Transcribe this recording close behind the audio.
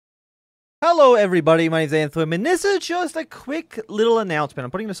Hello everybody, my name is Anthem, and this is just a quick little announcement.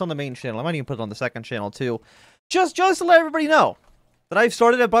 I'm putting this on the main channel. I might even put it on the second channel too. Just to let everybody know that I've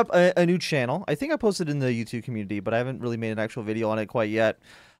started a new channel. I think I posted in the YouTube community, but I haven't really made an actual video on it quite yet.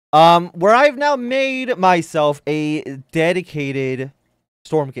 Where I've now made myself a dedicated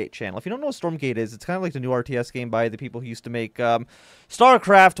Stormgate channel. If you don't know what Stormgate is, it's kind of like the new RTS game by the people who used to make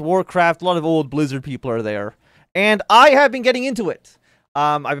StarCraft, Warcraft. A lot of old Blizzard people are there. And I have been getting into it.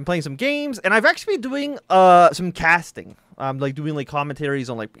 I've been playing some games, and I've actually been doing some casting. Like doing like commentaries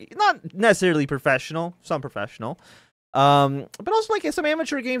on like not necessarily professional, some professional, but also like some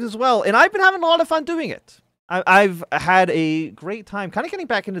amateur games as well. And I've been having a lot of fun doing it. I've had a great time kind of getting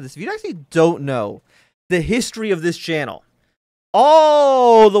back into this. If you actually don't know the history of this channel,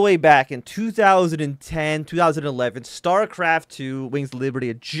 all the way back in 2010, 2011, StarCraft 2 Wings of Liberty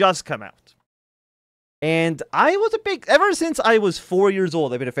had just come out. And I was ever since I was 4 years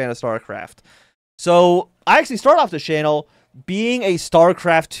old, I've been a fan of StarCraft. So I actually started off the channel being a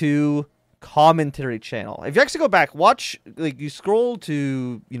StarCraft 2 commentary channel. If you actually go back, watch, like you scroll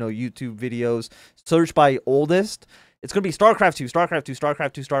to, YouTube videos, search by oldest, it's going to be StarCraft 2, StarCraft 2,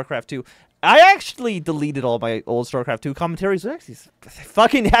 StarCraft 2, StarCraft 2. I actually deleted all my old StarCraft 2 commentaries. Actually,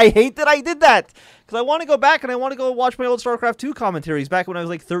 I hate that I did that. Because I want to go back and I want to go watch my old StarCraft 2 commentaries back when I was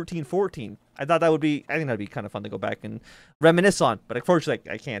like 13, 14. I think that'd be kind of fun to go back and reminisce on. But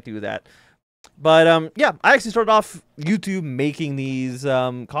unfortunately, I can't do that. But yeah, I actually started off YouTube making these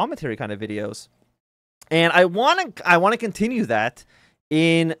commentary kind of videos. And I want to continue that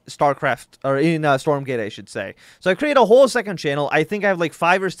in StarCraft, or in Stormgate, I should say. So I created a whole second channel. I think I have like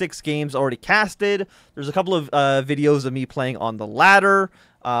 5 or 6 games already casted. There's a couple of videos of me playing on the ladder,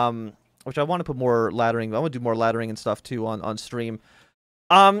 which I want to put more laddering. I want to do more laddering and stuff too on stream.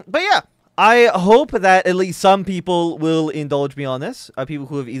 But yeah, I hope that at least some people will indulge me on this. People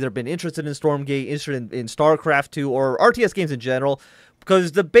who have either been interested in Stormgate, interested in StarCraft 2, or RTS games in general.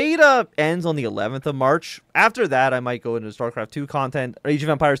 Because the beta ends on the 11th of March. After that, I might go into StarCraft 2 content, or Age of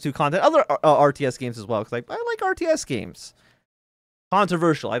Empires 2 content, other RTS games as well. Because I like RTS games.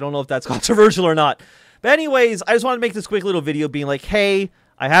 Controversial. I don't know if that's controversial or not. But anyways, I just want to make this quick little video being like, hey,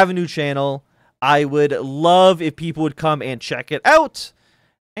 I have a new channel. I would love if people would come and check it out.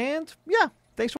 And yeah,